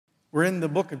We're in the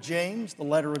book of James, the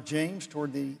letter of James,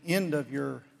 toward the end of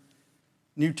your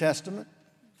New Testament.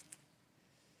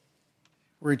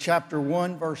 We're in chapter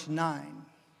 1, verse 9.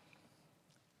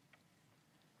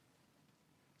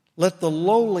 Let the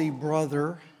lowly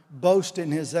brother boast in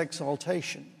his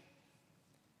exaltation,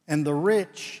 and the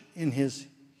rich in his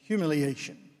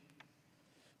humiliation,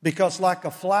 because like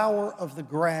a flower of the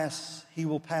grass he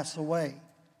will pass away.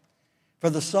 For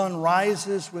the sun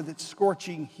rises with its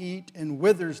scorching heat and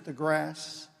withers the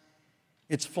grass.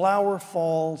 Its flower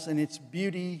falls and its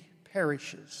beauty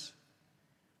perishes.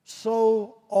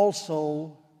 So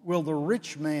also will the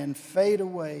rich man fade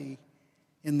away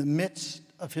in the midst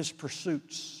of his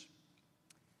pursuits.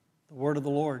 The word of the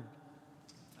Lord.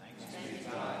 Thanks be to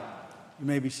God. You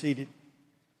may be seated.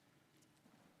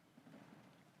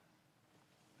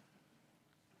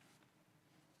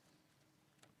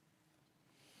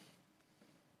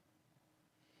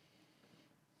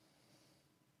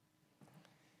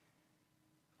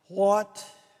 What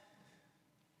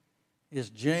is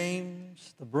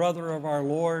James, the brother of our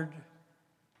Lord,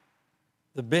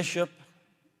 the bishop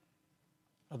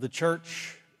of the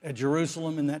church at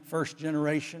Jerusalem in that first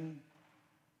generation?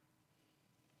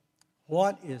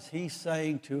 What is he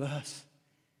saying to us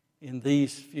in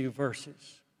these few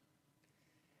verses?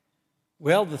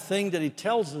 Well, the thing that he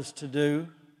tells us to do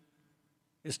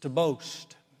is to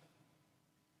boast.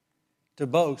 To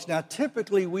boast. Now,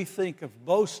 typically we think of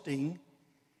boasting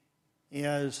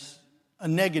as a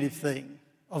negative thing,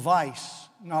 a vice,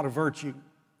 not a virtue.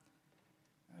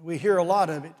 We hear a lot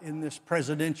of it in this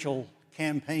presidential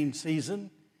campaign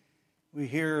season. We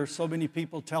hear so many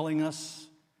people telling us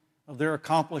of their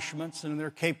accomplishments and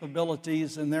their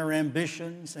capabilities and their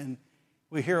ambitions, and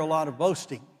we hear a lot of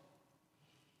boasting.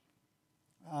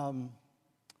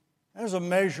 There's a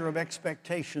measure of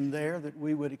expectation there that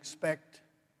we would expect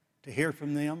to hear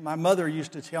from them. My mother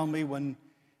used to tell me when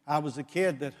I was a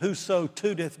kid that whoso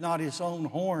tooteth not his own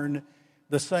horn,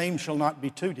 the same shall not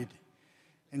be tooted.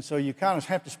 And so you kind of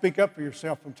have to speak up for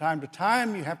yourself from time to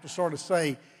time. You have to sort of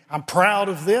say, I'm proud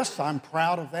of this, I'm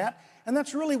proud of that. And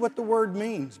that's really what the word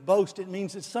means, boast. It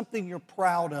means it's something you're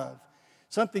proud of,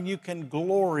 something you can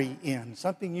glory in,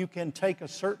 something you can take a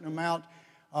certain amount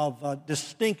of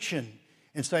distinction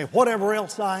and say, whatever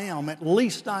else I am, at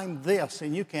least I'm this,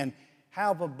 and you can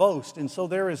have a boast. And so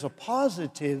there is a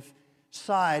positive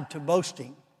side to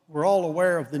boasting. We're all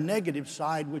aware of the negative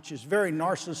side, which is very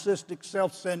narcissistic,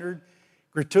 self-centered,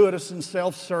 gratuitous and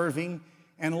self-serving,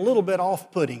 and a little bit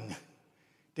off-putting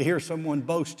to hear someone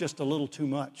boast just a little too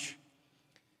much.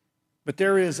 But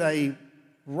there is a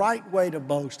right way to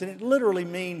boast, and it literally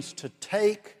means to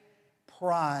take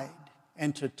pride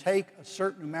and to take a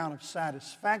certain amount of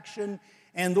satisfaction.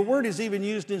 And the word is even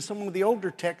used in some of the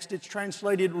older texts. It's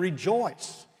translated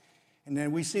rejoice. And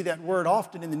then we see that word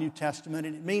often in the New Testament,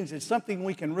 and it means it's something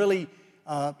we can really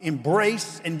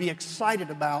embrace and be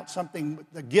excited about, something,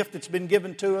 the gift that's been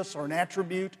given to us, or an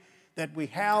attribute that we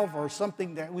have, or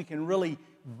something that we can really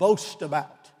boast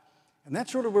about. And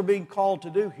that's what we're being called to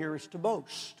do here, is to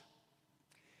boast.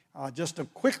 Just a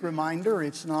quick reminder,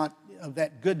 it's not of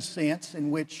that good sense in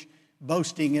which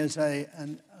boasting is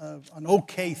an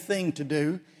okay thing to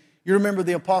do. You remember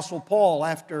the Apostle Paul,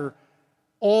 after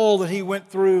all that he went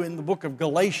through in the book of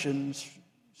Galatians,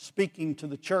 speaking to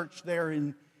the church there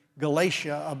in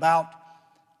Galatia about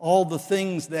all the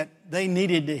things that they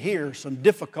needed to hear, some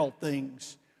difficult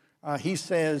things. He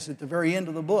says at the very end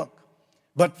of the book,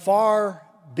 but far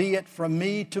be it from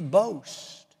me to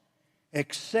boast,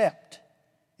 except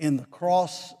in the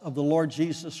cross of the Lord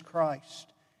Jesus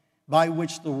Christ, by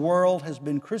which the world has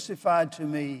been crucified to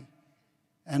me,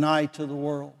 and I to the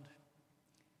world.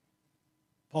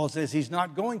 Paul says he's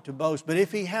not going to boast, but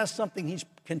if he has something he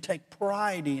can take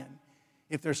pride in,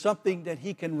 if there's something that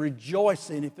he can rejoice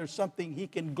in, if there's something he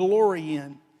can glory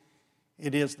in,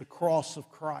 it is the cross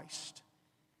of Christ.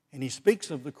 And he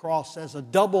speaks of the cross as a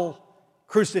double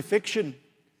crucifixion.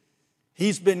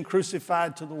 He's been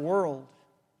crucified to the world.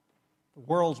 The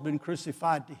world's been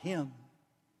crucified to him.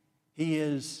 He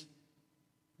is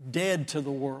dead to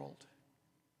the world.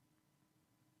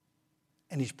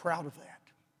 And he's proud of that.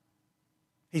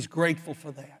 He's grateful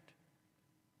for that.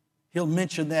 He'll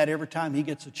mention that every time he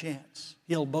gets a chance.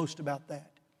 He'll boast about that.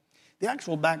 The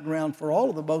actual background for all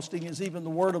of the boasting is even the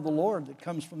word of the Lord that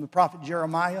comes from the prophet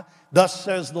Jeremiah. Thus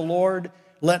says the Lord,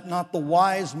 let not the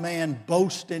wise man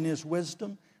boast in his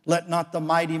wisdom. Let not the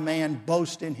mighty man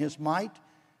boast in his might.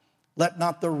 Let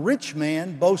not the rich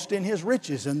man boast in his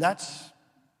riches. And that's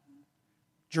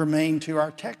germane to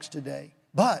our text today.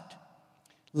 But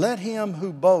let him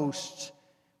who boasts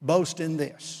boast in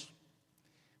this,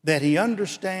 that he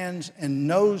understands and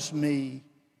knows me,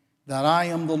 that I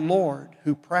am the Lord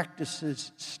who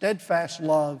practices steadfast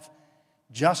love,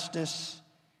 justice,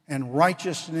 and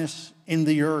righteousness in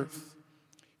the earth.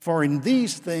 For in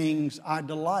these things I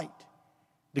delight,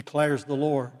 declares the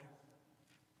Lord.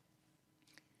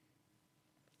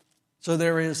 So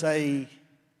there is a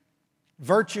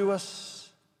virtuous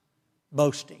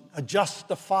boasting, a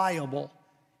justifiable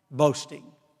boasting.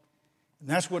 And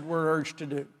that's what we're urged to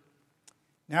do.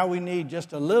 Now we need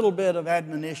just a little bit of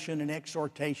admonition and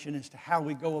exhortation as to how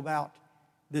we go about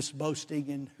this boasting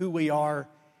and who we are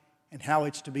and how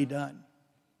it's to be done.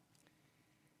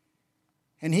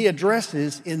 And he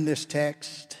addresses in this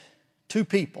text two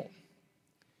people,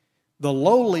 the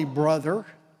lowly brother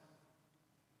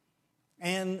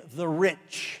and the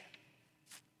rich.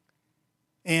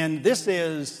 And this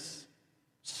is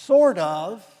sort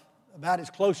of about as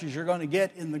close as you're going to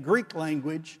get in the Greek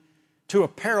language to a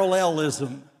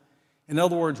parallelism. In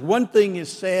other words, one thing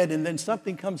is said and then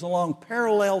something comes along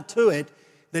parallel to it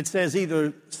that says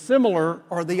either similar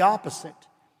or the opposite.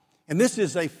 And this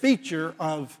is a feature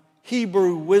of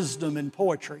Hebrew wisdom and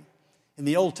poetry. In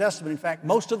the Old Testament, in fact,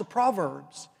 most of the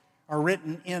Proverbs are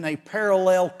written in a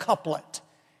parallel couplet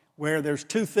where there's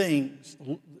two things.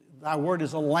 Thy word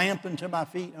is a lamp unto my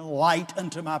feet and a light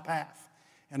unto my path.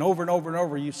 And over and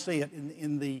over you see it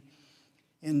in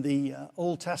the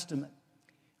Old Testament.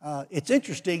 It's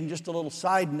interesting, just a little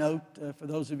side note for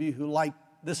those of you who like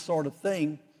this sort of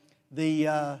thing.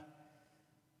 The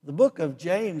book of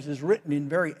James is written in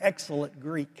very excellent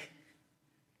Greek,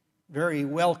 very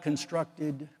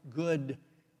well-constructed, good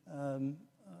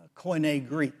Koine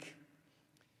Greek.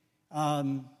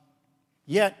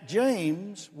 Yet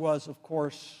James was, of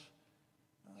course,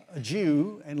 a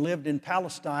Jew and lived in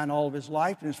Palestine all of his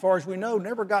life, and as far as we know,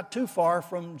 never got too far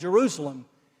from Jerusalem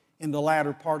in the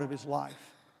latter part of his life.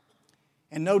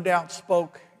 And no doubt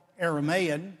spoke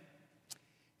Aramaean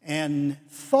and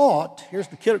thought, here's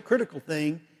the critical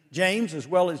thing, James, as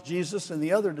well as Jesus and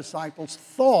the other disciples,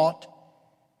 thought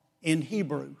in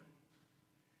Hebrew.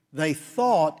 They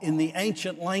thought in the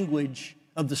ancient language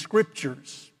of the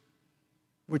Scriptures,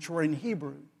 which were in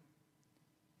Hebrew.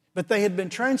 But they had been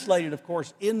translated, of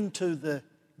course, into the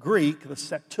Greek, the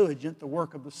Septuagint, the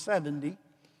work of the 70.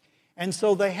 And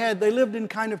so they lived in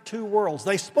kind of two worlds.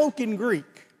 They spoke in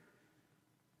Greek,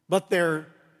 but their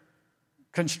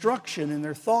construction and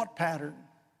their thought pattern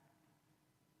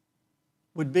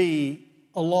would be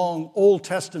along Old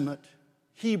Testament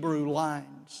Hebrew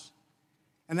lines.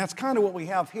 And that's kind of what we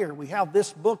have here. We have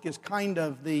this book is kind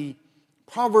of the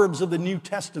Proverbs of the New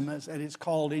Testament, as it's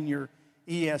called in your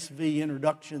ESV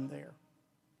introduction there.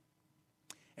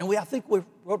 And I think what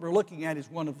we're looking at is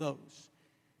one of those.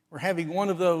 We're having one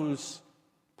of those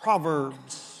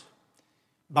Proverbs.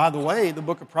 By the way, the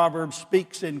book of Proverbs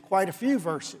speaks in quite a few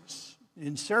verses,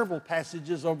 in several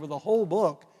passages over the whole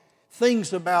book,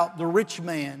 things about the rich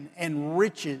man and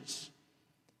riches.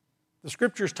 The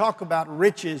Scriptures talk about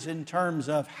riches in terms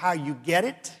of how you get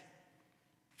it,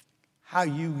 how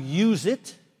you use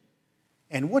it,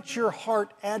 and what's your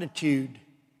heart attitude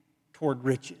toward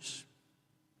riches.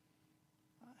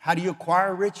 How do you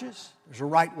acquire riches? There's a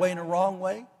right way and a wrong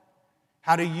way.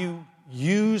 How do you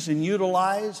use and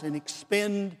utilize and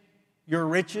expend your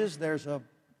riches? There's a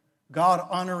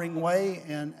God-honoring way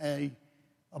and an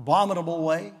abominable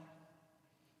way.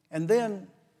 And then,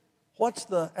 what's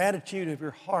the attitude of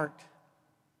your heart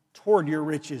toward your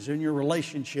riches and your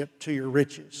relationship to your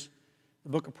riches?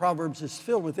 The book of Proverbs is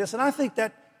filled with this, and I think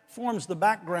that forms the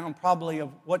background probably of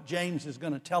what James is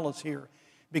going to tell us here,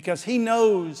 because he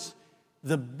knows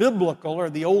the biblical or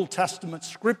the Old Testament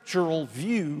scriptural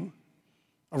view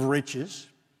of riches,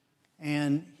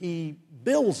 and he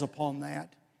builds upon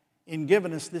that in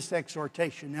giving us this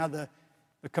exhortation. Now, the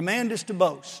command is to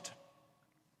boast,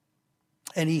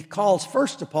 and he calls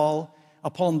first of all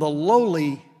upon the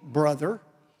lowly brother,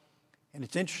 and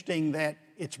it's interesting that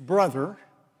it's brother,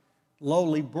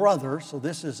 lowly brother, so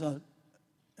this is an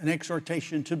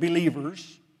exhortation to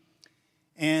believers.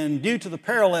 And due to the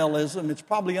parallelism, it's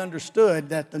probably understood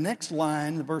that the next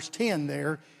line, verse 10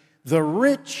 there, the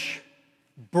rich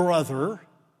brother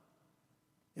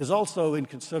is also in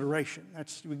consideration.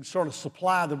 We can sort of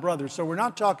supply the brothers. So we're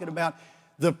not talking about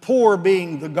the poor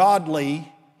being the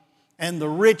godly and the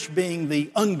rich being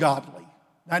the ungodly.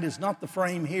 That is not the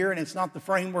frame here, and it's not the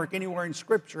framework anywhere in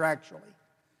Scripture, actually.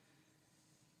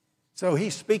 So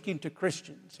he's speaking to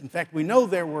Christians. In fact, we know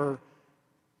there were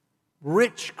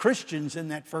rich Christians in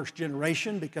that first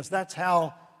generation because that's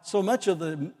how so much of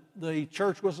the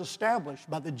church was established,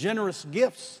 by the generous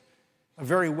gifts of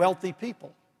very wealthy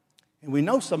people. And we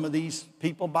know some of these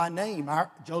people by name.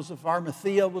 Joseph of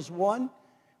Arimathea was one.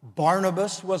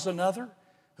 Barnabas was another,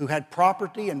 who had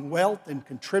property and wealth and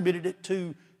contributed it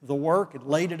to the work and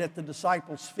laid it at the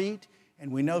disciples' feet.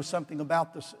 And we know something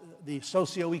about the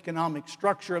socioeconomic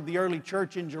structure of the early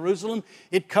church in Jerusalem.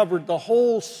 It covered the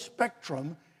whole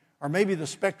spectrum, or maybe the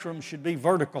spectrum should be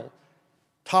vertical,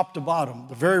 top to bottom.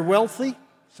 The very wealthy,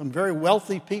 some very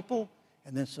wealthy people,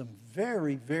 and then some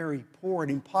very, very poor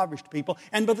and impoverished people.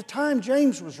 And by the time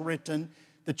James was written,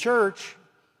 the church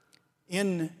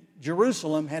in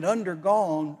Jerusalem had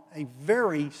undergone a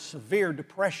very severe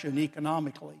depression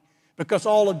economically, because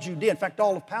all of Judea, in fact,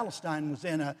 all of Palestine was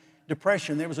in a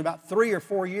depression. There was about 3 or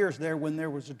 4 years there when there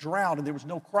was a drought and there was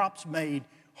no crops made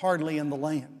hardly in the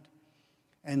land.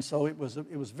 And so it was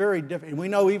very difficult. And we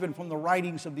know even from the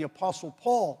writings of the Apostle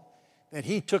Paul that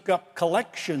he took up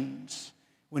collections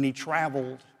when he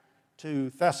traveled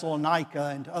to Thessalonica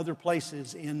and to other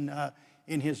places in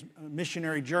his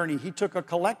missionary journey. He took a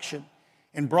collection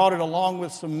and brought it along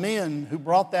with some men who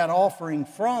brought that offering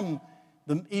from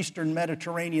the eastern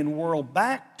Mediterranean world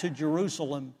back to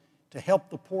Jerusalem to help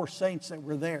the poor saints that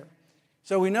were there.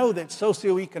 So we know that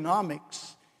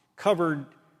socioeconomics covered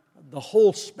the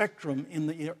whole spectrum in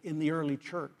the early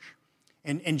church.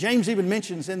 And James even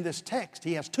mentions in this text,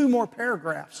 he has 2 more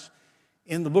paragraphs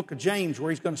in the book of James where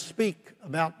he's going to speak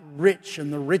about rich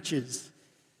and the riches,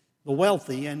 the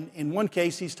wealthy. And in one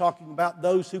case, he's talking about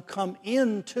those who come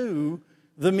into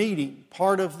the meeting,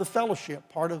 part of the fellowship,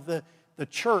 part of the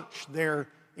church there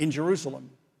in Jerusalem.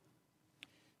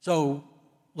 So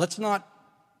let's not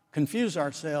confuse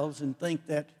ourselves and think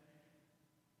that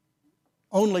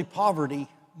only poverty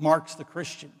marks the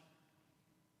Christian.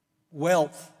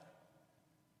 Wealth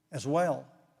as well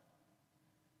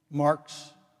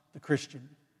marks the Christian.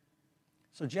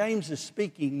 So James is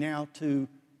speaking now to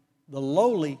the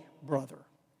lowly brother.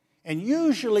 And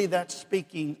usually that's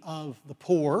speaking of the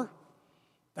poor.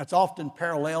 That's often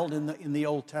paralleled in the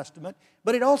Old Testament.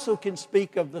 But it also can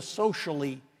speak of the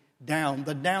socially down,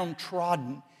 the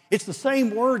downtrodden. It's the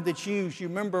same word that's used, you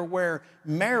remember, where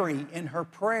Mary in her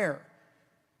prayer,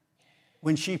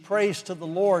 when she prays to the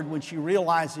Lord, when she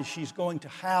realizes she's going to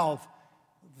have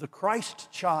the Christ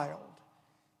child,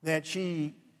 that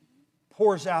she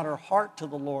pours out her heart to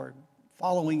the Lord,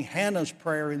 following Hannah's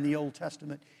prayer in the Old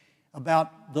Testament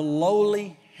about the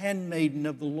lowly handmaiden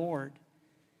of the Lord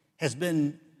has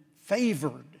been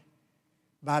favored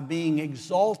by being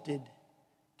exalted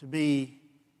to be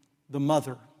the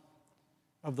mother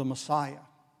of the Messiah.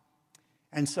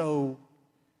 And so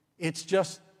it's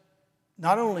just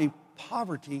not only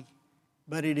poverty,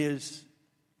 but it is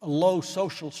a low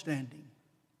social standing.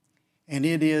 And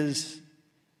it is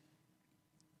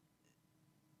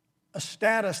a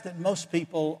status that most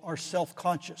people are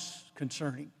self-conscious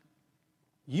concerning.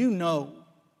 You know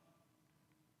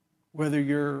whether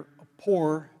you're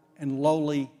poor and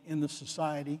lowly in the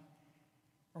society,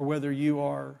 or whether you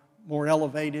are more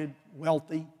elevated,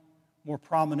 wealthy, more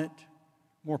prominent,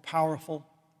 more powerful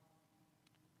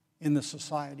in the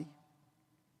society.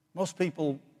 Most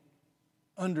people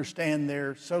understand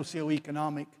their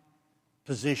socioeconomic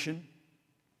position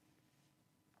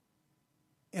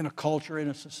in a culture, in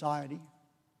a society.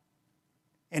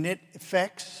 And it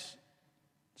affects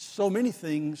so many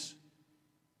things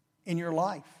in your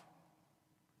life.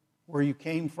 Where you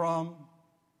came from,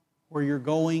 where you're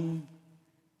going,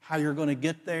 how you're going to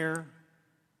get there,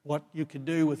 what you could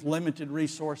do with limited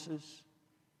resources,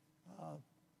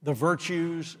 the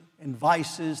virtues and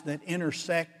vices that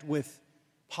intersect with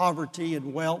poverty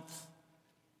and wealth.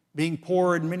 Being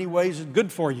poor in many ways is good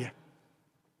for you.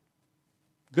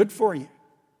 Good for you.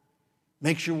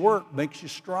 Makes you work, makes you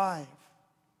strive,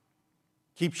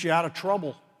 keeps you out of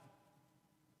trouble.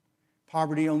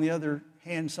 Poverty, on the other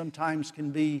hand, sometimes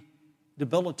can be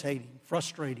debilitating,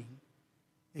 frustrating.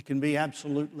 It can be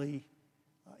absolutely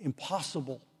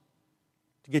impossible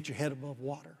to get your head above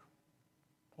water.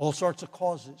 All sorts of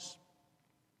causes,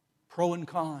 pro and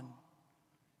con.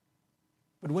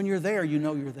 But when you're there, you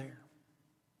know you're there.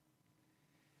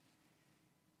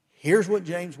 Here's what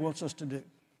James wants us to do.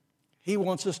 He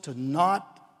wants us to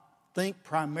not think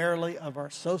primarily of our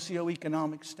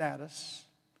socioeconomic status,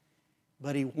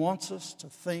 but he wants us to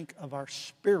think of our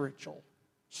spiritual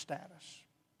status.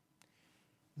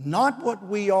 Not what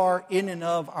we are in and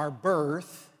of our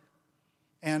birth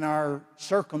and our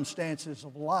circumstances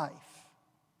of life,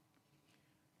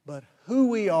 but who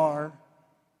we are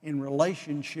in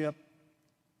relationship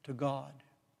to God.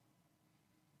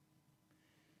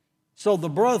 So the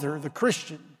brother, the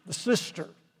Christian, the sister,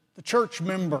 the church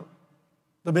member,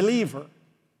 the believer,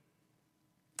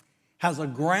 has a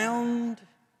ground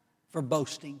for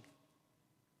boasting.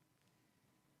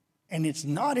 And it's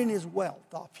not in his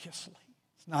wealth, obviously.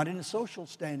 It's not in a social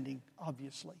standing,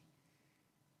 obviously,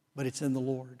 but it's in the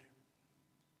Lord.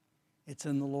 It's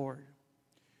in the Lord.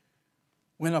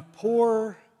 When a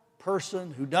poor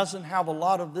person who doesn't have a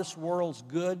lot of this world's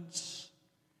goods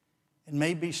and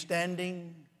may be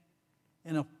standing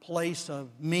in a place of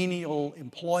menial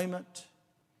employment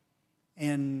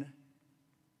and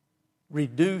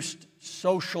reduced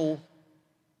social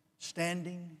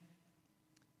standing,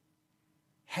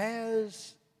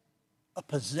 has a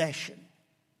possession,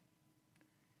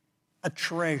 a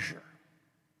treasure,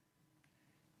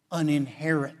 an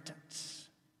inheritance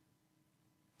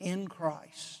in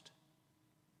Christ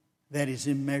that is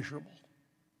immeasurable.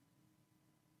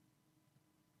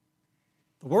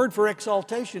 The word for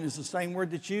exaltation is the same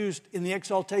word that's used in the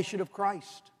exaltation of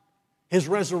Christ, His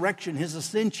resurrection, His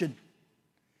ascension.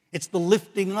 It's the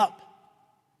lifting up.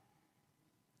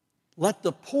 Let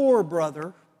the poor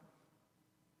brother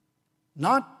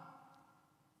not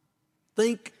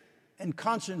think and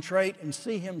concentrate and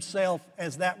see himself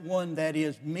as that one that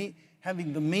is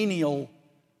having the menial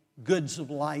goods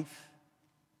of life.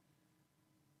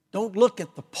 Don't look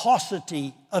at the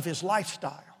paucity of his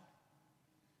lifestyle,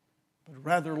 but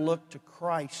rather look to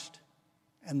Christ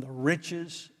and the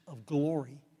riches of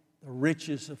glory, the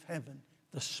riches of heaven,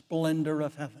 the splendor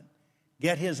of heaven.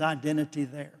 Get his identity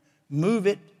there. Move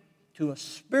it to a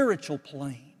spiritual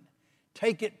plane.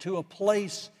 Take it to a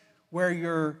place where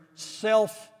your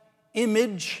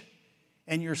self-image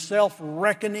and your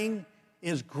self-reckoning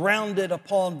is grounded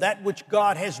upon that which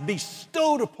God has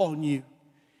bestowed upon you.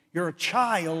 You're a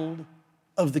child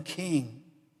of the King.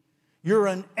 You're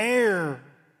an heir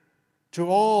to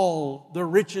all the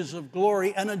riches of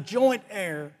glory and a joint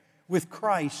heir with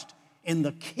Christ in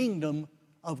the kingdom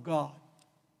of God.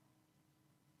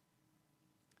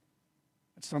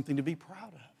 It's something to be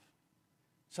proud of,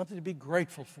 something to be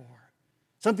grateful for,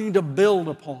 something to build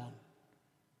upon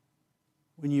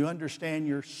when you understand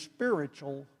your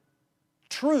spiritual,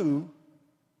 true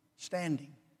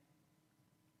standing.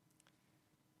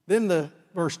 Then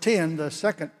verse 10, the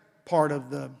second part of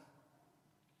the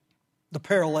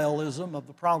parallelism of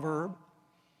the proverb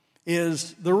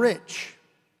is the rich.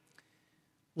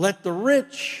 Let the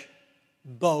rich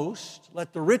boast,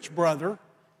 let the rich brother,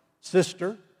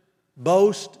 sister,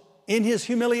 boast in his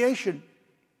humiliation.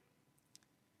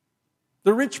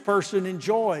 The rich person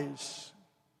enjoys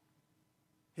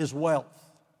his wealth.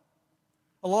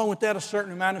 Along with that, a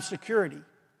certain amount of security.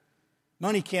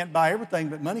 Money can't buy everything,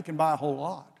 but money can buy a whole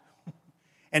lot.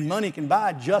 And money can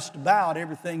buy just about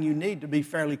everything you need to be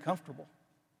fairly comfortable.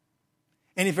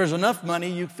 And if there's enough money,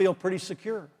 you feel pretty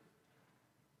secure.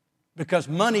 Because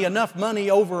enough money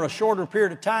over a shorter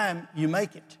period of time, you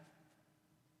make it.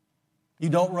 You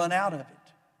don't run out of it.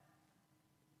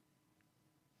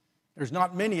 There's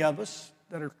not many of us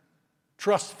that are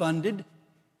trust funded,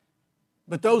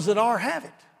 but those that are have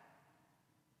it.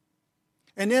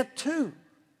 And that too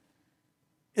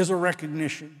is a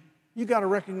recognition. You got to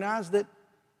recognize that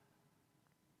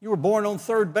you were born on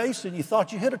third base and you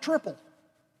thought you hit a triple.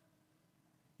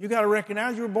 You got to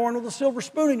recognize you were born with a silver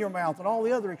spoon in your mouth and all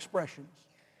the other expressions.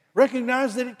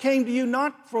 Recognize that it came to you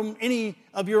not from any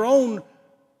of your own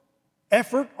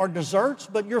effort or deserts,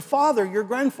 but your father, your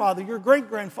grandfather, your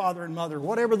great-grandfather and mother,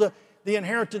 whatever the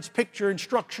inheritance picture and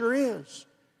structure is.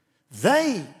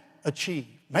 They achieved.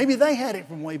 Maybe they had it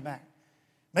from way back.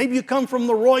 Maybe you come from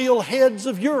the royal heads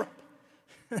of Europe.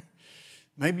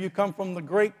 Maybe you come from the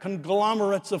great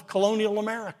conglomerates of colonial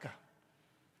America.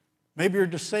 Maybe you're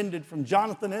descended from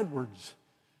Jonathan Edwards.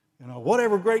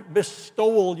 Whatever great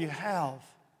bestowal you have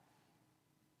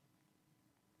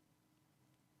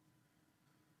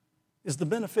is the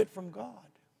benefit from God.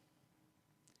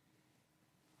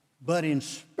 But in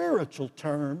spiritual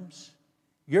terms,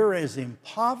 you're as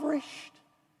impoverished,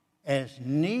 as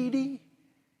needy,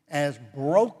 as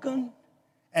broken,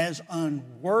 as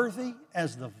unworthy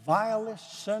as the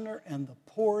vilest sinner and the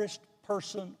poorest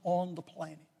person on the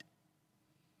planet.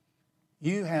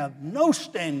 You have no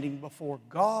standing before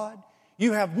God.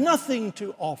 You have nothing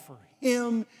to offer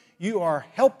Him. You are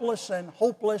helpless and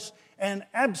hopeless and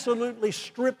absolutely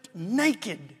stripped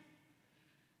naked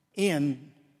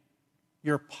in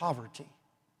your poverty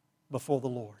before the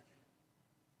Lord.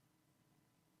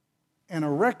 And a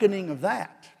reckoning of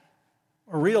that,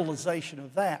 a realization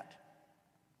of that,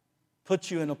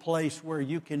 puts you in a place where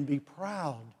you can be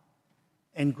proud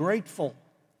and grateful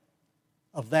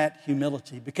of that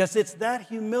humility, because it's that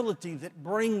humility that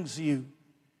brings you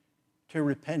to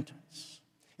repentance.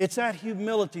 It's that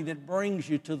humility that brings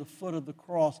you to the foot of the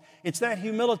cross. It's that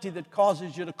humility that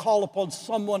causes you to call upon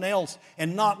someone else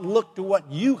and not look to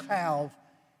what you have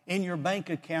in your bank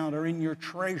account or in your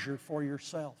treasure for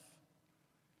yourself.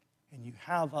 and you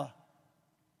have a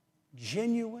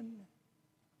genuine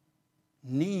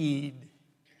need,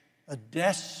 a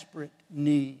desperate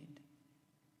need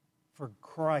for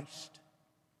Christ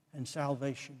and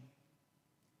salvation.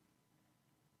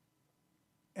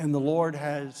 And the Lord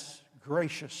has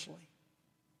graciously,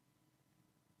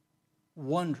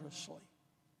 wondrously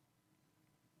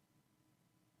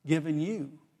given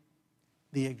you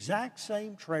the exact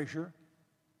same treasure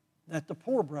that the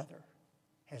poor brother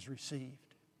has received.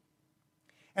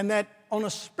 And that on a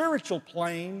spiritual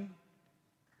plane,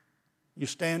 you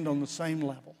stand on the same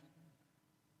level.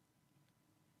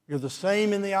 You're the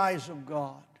same in the eyes of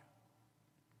God.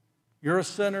 You're a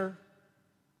sinner,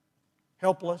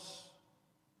 helpless,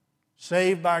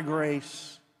 saved by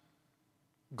grace,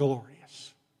 glorious.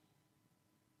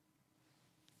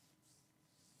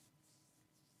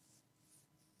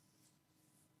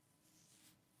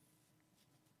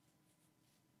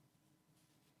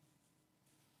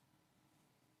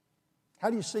 How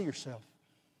do you see yourself?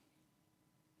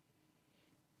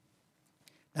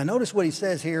 Now notice what he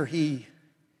says here. He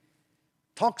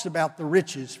talks about the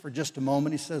riches for just a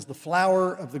moment. He says, the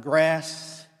flower of the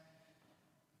grass,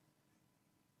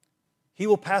 he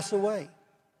will pass away.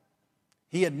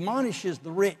 He admonishes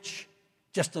the rich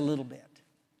just a little bit,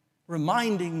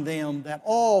 reminding them that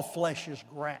all flesh is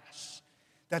grass,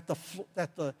 that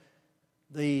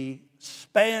the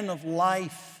span of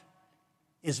life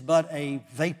is but a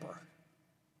vapor.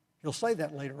 He'll say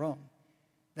that later on,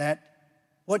 that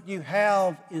what you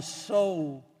have is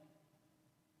so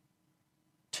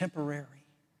temporary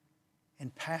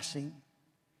and passing.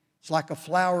 It's like a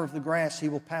flower of the grass, he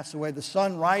will pass away. The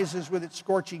sun rises with its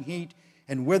scorching heat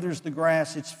and withers the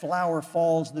grass. Its flower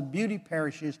falls, the beauty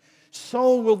perishes.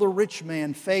 So will the rich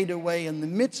man fade away in the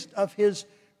midst of his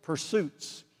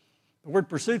pursuits. The word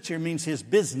pursuits here means his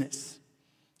business,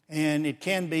 and it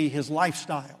can be his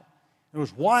lifestyle. It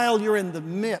was while you're in the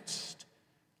midst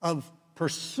of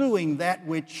pursuing that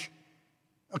which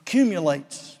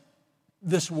accumulates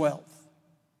this wealth,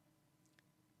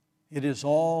 it is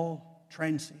all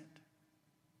transient.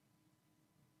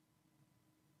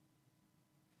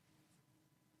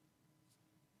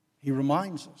 He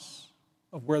reminds us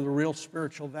of where the real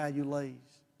spiritual value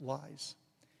lies.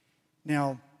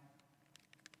 Now,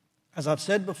 as I've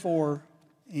said before,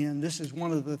 and this is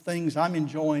one of the things I'm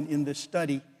enjoying in this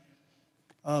study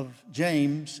of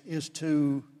James, is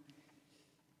to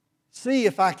see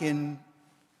if I can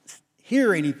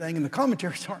hear anything, and the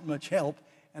commentaries aren't much help,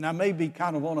 and I may be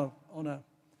kind of on a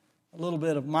little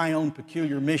bit of my own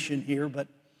peculiar mission here, but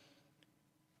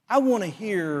I want to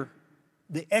hear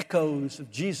the echoes of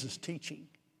Jesus' teaching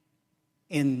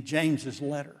in James's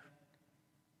letter.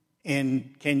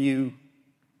 And can you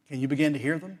begin to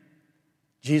hear them?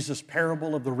 Jesus'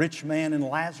 parable of the rich man and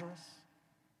Lazarus.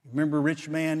 Remember a rich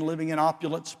man living in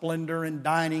opulent splendor and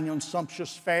dining on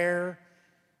sumptuous fare,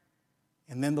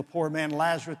 and then the poor man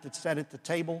Lazarus that sat at the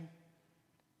table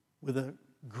with a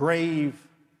grave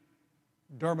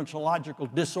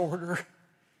dermatological disorder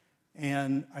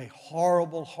and a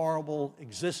horrible, horrible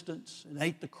existence, and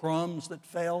ate the crumbs that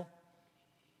fell.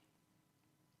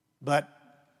 But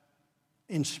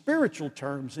in spiritual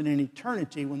terms and in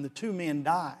eternity, when the two men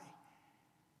die,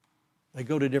 they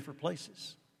go to different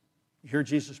places. You hear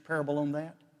Jesus' parable on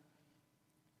that?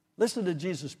 Listen to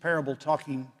Jesus' parable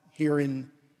talking here in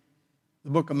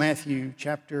the book of Matthew,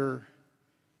 chapter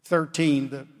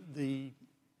 13,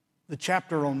 the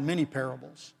chapter on many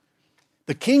parables.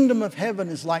 The kingdom of heaven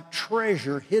is like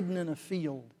treasure hidden in a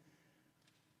field,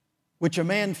 which a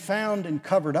man found and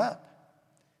covered up.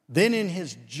 Then in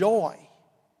his joy,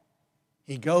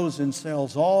 he goes and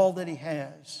sells all that he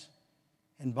has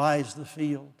and buys the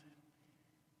field.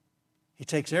 He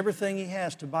takes everything he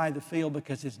has to buy the field,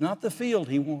 because it's not the field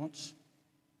he wants,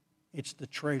 it's the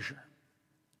treasure.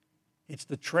 It's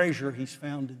the treasure he's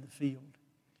found in the field,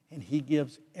 and he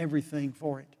gives everything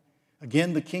for it.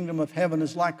 Again, the kingdom of heaven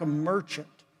is like a merchant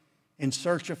in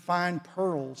search of fine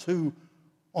pearls, who,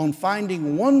 on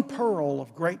finding one pearl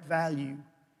of great value,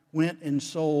 went and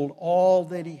sold all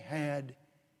that he had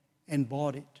and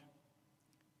bought it.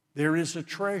 There is a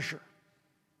treasure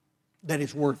that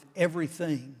is worth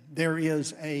everything. There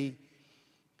is a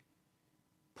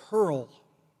pearl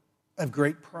of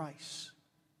great price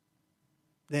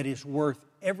that is worth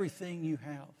everything you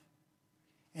have.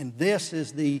 And this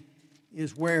is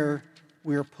where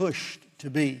we're pushed to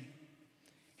be.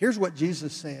 Here's what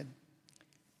Jesus said.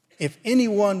 If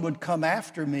anyone would come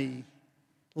after me,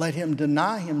 let him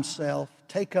deny himself,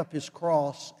 take up his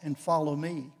cross, and follow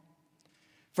me.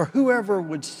 For whoever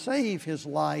would save his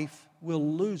life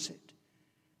will lose it.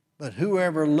 But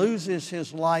whoever loses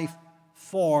his life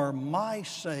for my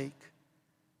sake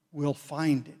will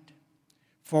find it.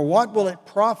 For what will it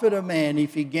profit a man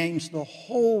if he gains the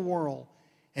whole world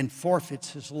and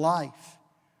forfeits his life?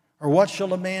 Or what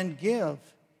shall a man give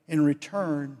in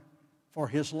return for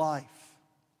his life?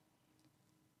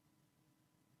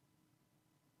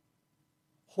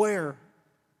 Where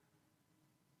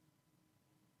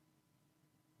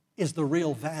is the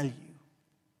real value?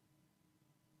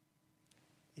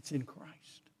 It's in Christ.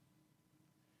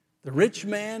 The rich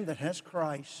man that has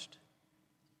Christ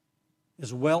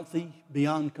is wealthy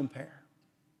beyond compare.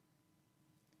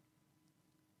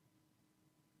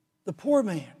 The poor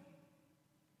man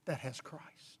that has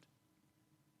Christ,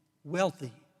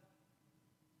 wealthy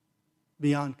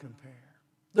beyond compare.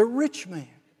 The rich man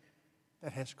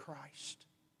that has Christ,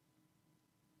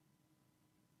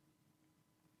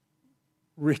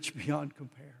 rich beyond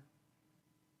compare.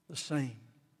 The same,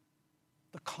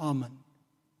 the common.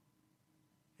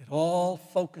 It all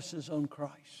focuses on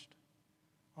Christ.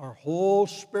 Our whole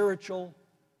spiritual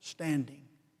standing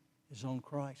is on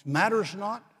Christ. Matters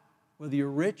not whether you're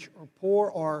rich or poor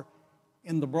or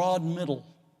in the broad middle,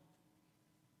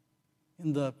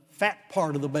 in the fat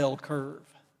part of the bell curve.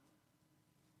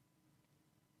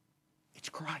 It's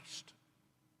Christ.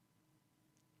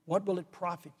 What will it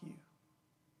profit you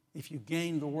if you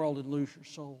gain the world and lose your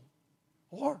soul?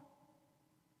 Or,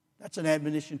 that's an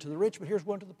admonition to the rich, but here's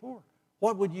one to the poor.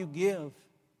 What would you give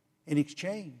in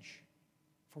exchange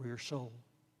for your soul?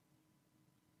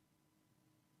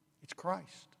 It's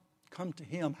Christ. Come to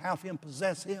Him, have Him,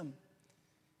 possess Him.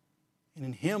 And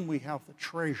in Him we have the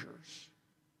treasures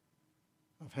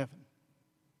of heaven.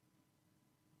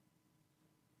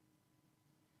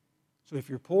 So if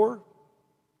you're poor,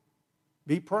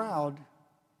 be proud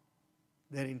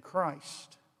that in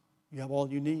Christ you have all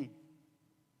you need.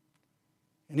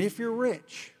 And if you're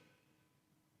rich,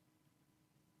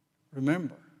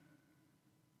 remember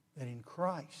that in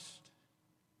Christ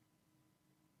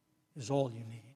is all you need.